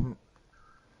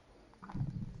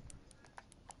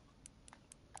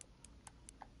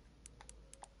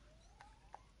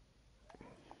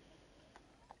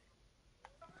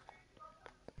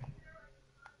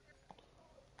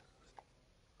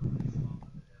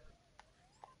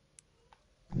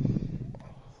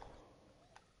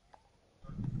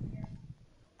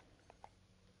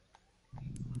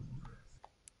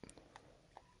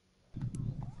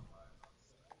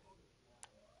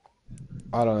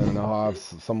 I don't even know how I've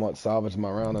somewhat salvaged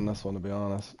my round in this one, to be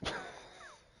honest.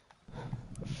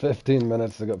 15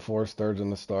 minutes to get 4 sturgeon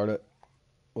to start it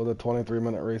with a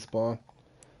 23-minute respawn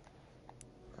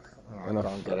I and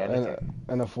can't get anything.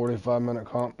 a 45-minute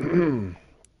comp.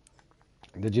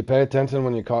 Did you pay attention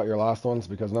when you caught your last ones?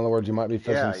 Because in other words, you might be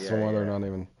fishing somewhere they're Yeah. not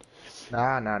even.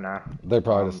 Nah. They're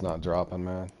probably just not dropping,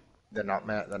 man. They're not,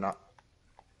 mate. They're not.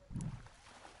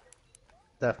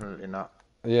 Definitely not.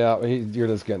 Yeah, you're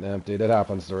just getting emptied. It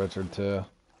happens to Richard too.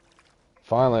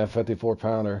 Finally, a 54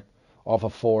 pounder off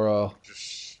of 4-0.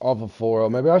 Just Off of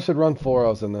 4-0. Maybe I should run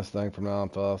 4-0s in this thing from now on,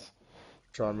 fellas.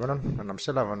 try and run them, and I'm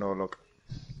still having no luck.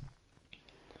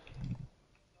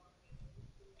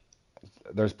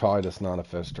 There's probably just not a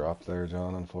fish drop there,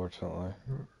 John, unfortunately.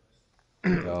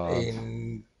 The odds.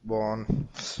 In 1,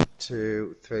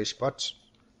 2, 3 spots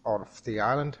off the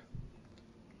island.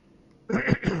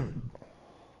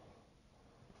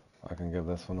 I can give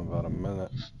this one about a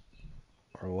minute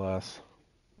or less.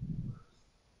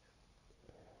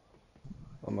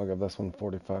 I'm gonna give this one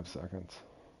 45 seconds.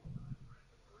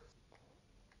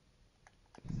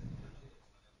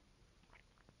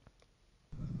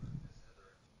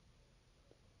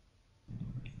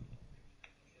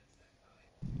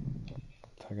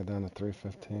 Take it down to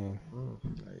 315.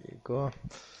 There you go.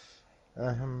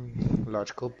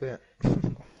 Large cup bait.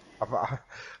 I've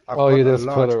Oh, got you a just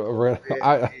put large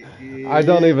a. I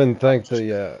don't yeah, even think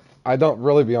the. I don't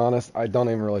really be honest. I don't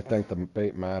even really think the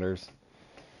bait matters.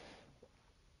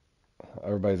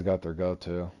 Everybody's got their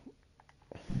go-to.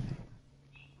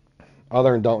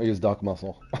 Other than don't use duck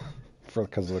muscle,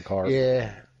 because of the carp.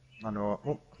 yeah, I know.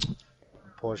 Oh, I'm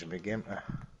pausing my game.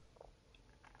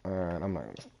 All right, I'm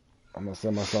gonna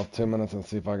send myself 2 minutes and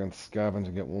see if I can scavenge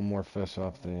and get one more fish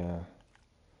off the.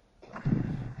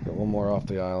 get one more off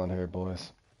the island here,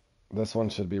 boys. This one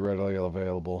should be readily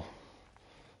available.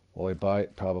 Will he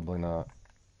bite? Probably not.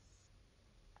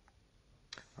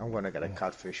 I'm gonna get a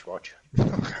catfish watch.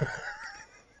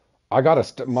 I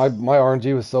got my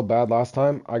RNG was so bad last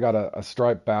time. I got a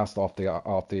striped bass off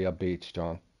the beach,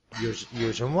 John.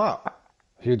 Using what?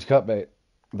 Huge cut bait.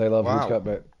 They love huge Wow. cut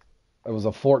bait. It was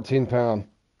a 14 pound.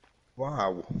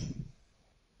 Wow.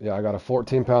 Yeah, I got a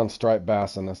 14 pound striped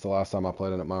bass, and that's the last time I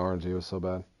played in it. My RNG was so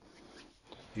bad.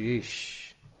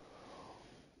 Yeesh.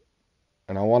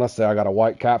 And I want to say I got a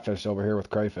white catfish over here with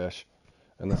crayfish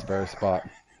in this very spot.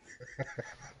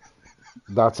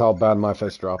 That's how bad my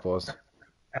fish drop was.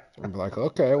 I'm like,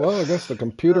 okay, well, I guess the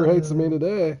computer hates me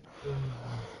today.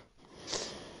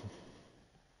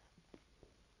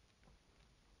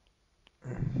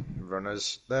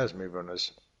 Runners. There's me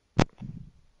runners.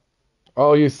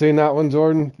 Oh, you seen that one,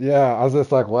 Jordan? Yeah, I was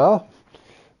just like, well,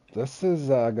 this is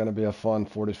going to be a fun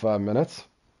 45 minutes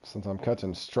since I'm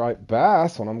catching striped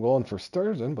bass when I'm going for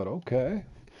sturgeon, but okay.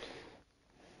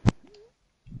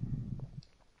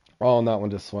 Oh, and that one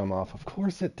just swam off. Of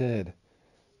course it did.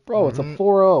 Bro, it's a Mm-hmm.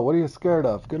 4-0. What are you scared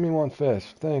of? Give me one fish.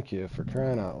 Thank you for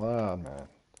crying out loud, man.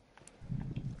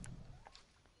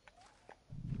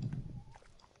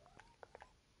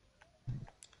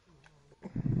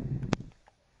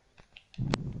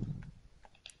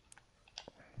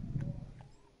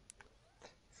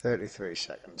 33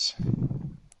 seconds.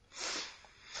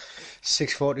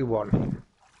 6:41.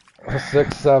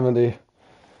 670.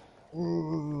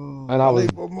 Ooh, And I I was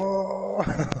need one more.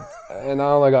 and I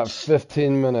only got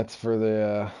 15 minutes for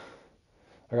the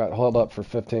I got held up for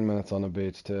 15 minutes on the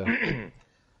beach too.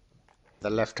 The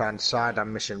left-hand side,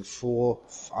 I'm missing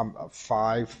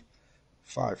five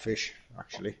fish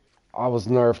actually, I was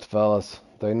nerfed, fellas.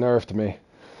 They nerfed me. They're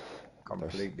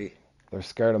completely. they're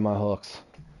scared of my hooks.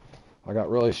 I got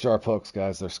really sharp hooks,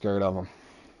 guys. They're scared of them.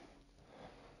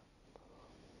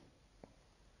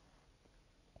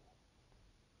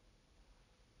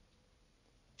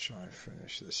 Try and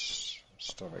finish this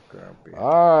stomach grab beer.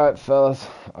 All right, fellas.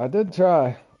 I did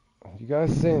try. You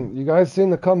guys seen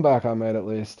the comeback I made at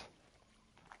least.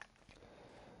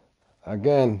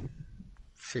 Again,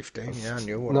 15, yeah, I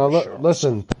knew one of no, my shots.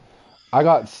 listen. I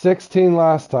got 16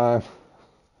 last time.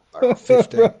 I got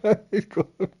 15.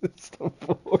 It's the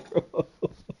 4-0.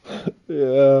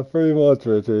 Yeah, pretty much,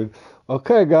 Richard.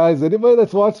 Okay, guys, anybody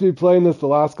that's watched me playing this the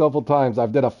last couple times,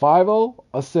 I've did a 5-0,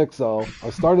 a 6-0. I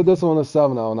started this one with a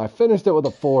 7-0, and I finished it with a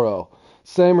 4-0.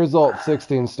 Same result,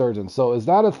 16 sturgeon. So is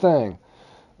that a thing?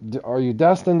 Are you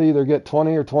destined to either get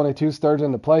 20 or 22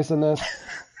 sturgeon to place in this?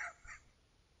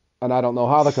 And I don't know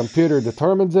how the computer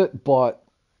determines it, but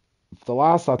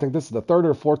I think this is the third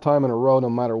or fourth time in a row, no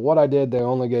matter what I did, they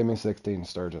only gave me 16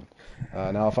 sturgeon.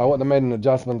 Now, if I wouldn't have made an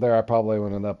adjustment there, I probably would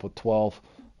have ended up with 12.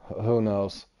 Who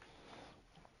knows?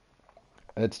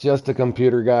 It's just a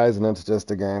computer, guys, and it's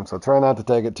just a game. So try not to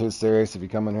take it too serious if you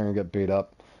come in here and get beat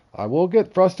up. I will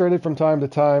get frustrated from time to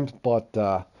time, but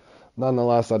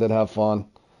nonetheless, I did have fun.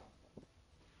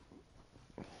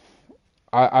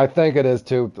 I think it is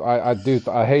too. I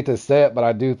hate to say it, but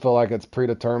I do feel like it's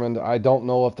predetermined. I don't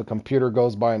know if the computer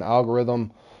goes by an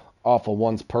algorithm off of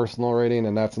one's personal rating,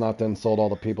 and that's not to insult all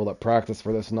the people that practice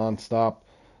for this nonstop.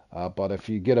 But if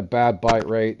you get a bad bite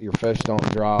rate, your fish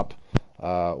don't drop.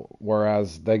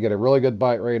 Whereas they get a really good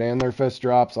bite rate and their fish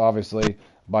drops, obviously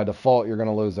by default you're going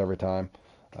to lose every time.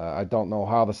 I don't know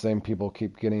how the same people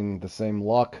keep getting the same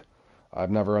luck. I've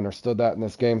never understood that in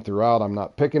this game throughout. I'm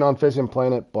not picking on Fishing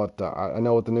Planet, but I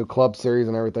know with the new club series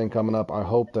and everything coming up, I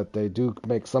hope that they do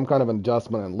make some kind of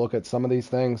adjustment and look at some of these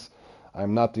things.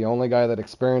 I'm not the only guy that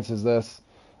experiences this.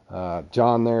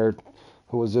 John there,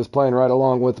 who was just playing right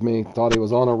along with me, thought he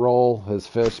was on a roll. His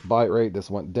fish bite rate just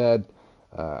went dead.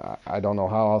 I don't know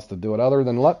how else to do it other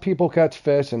than let people catch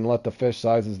fish and let the fish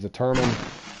sizes determine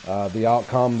the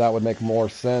outcome. That would make more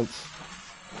sense.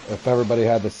 If everybody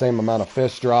had the same amount of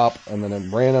fish drop and then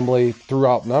it randomly threw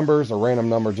out numbers, a random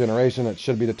number generation, it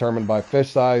should be determined by fish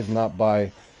size, not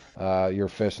by your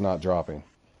fish not dropping.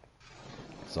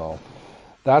 So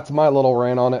that's my little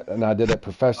rant on it, and I did it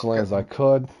professionally Okay. as I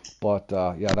could. But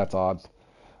yeah, that's odd.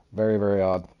 Very, very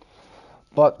odd.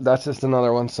 But that's just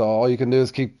another one. So all you can do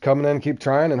is keep coming in, keep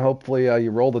trying, and hopefully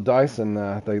you roll the dice and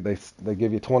they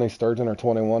give you 20 sturgeon or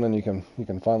 21, and you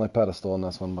can finally pedestal in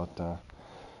this one. But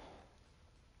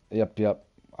yep.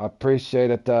 I appreciate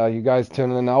it. You guys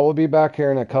tuning in. I will be back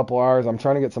here in a couple hours. I'm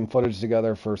trying to get some footage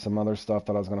together for some other stuff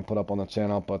that I was going to put up on the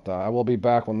channel, but I will be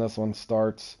back when this one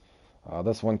starts.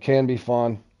 This one can be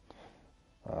fun.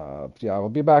 Yeah, I will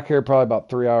be back here probably about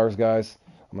 3 hours, guys.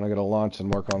 I'm gonna go to lunch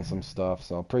and work on some stuff.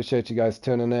 So appreciate you guys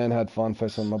tuning in. Had fun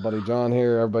fishing with my buddy John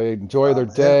here. Everybody enjoy their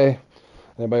Yeah. day.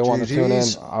 Anybody wanting to tune in,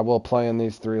 GG's. I will play in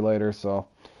these three later, so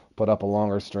put up a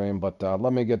longer stream. But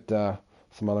let me get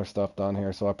some other stuff done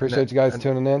here. So I And appreciate you guys and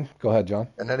tuning in. Go ahead, John.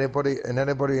 and anybody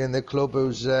in the club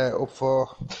who's up for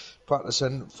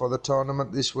practicing for the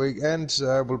tournament this weekend,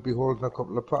 we'll be holding a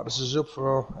couple of practices up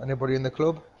for anybody in the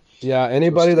club. Yeah, So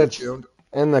anybody stay that's tuned.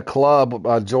 in the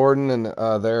club, Jordan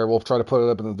and there, we'll try to put it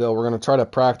up in the deal. We're gonna try to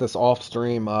practice off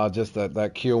stream, just that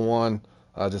Q1,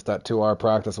 just that 2 hour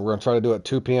practice. We're gonna try to do it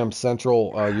 2 p.m.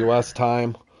 Central U.S.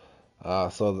 time.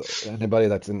 So anybody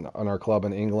that's in on our club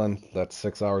in England, that's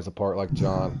 6 hours apart, like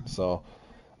John. So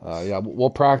yeah,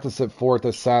 we'll practice it for it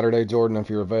this Saturday, Jordan. If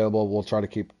you're available, we'll try to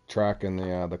keep track in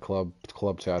the club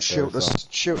chat there. So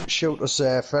Shoot us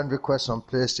a friend request on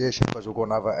PlayStation because we're going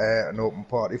to have an open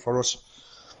party for us.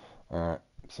 all right,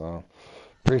 so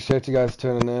appreciate you guys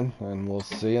tuning in, and we'll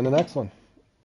see you in the next one.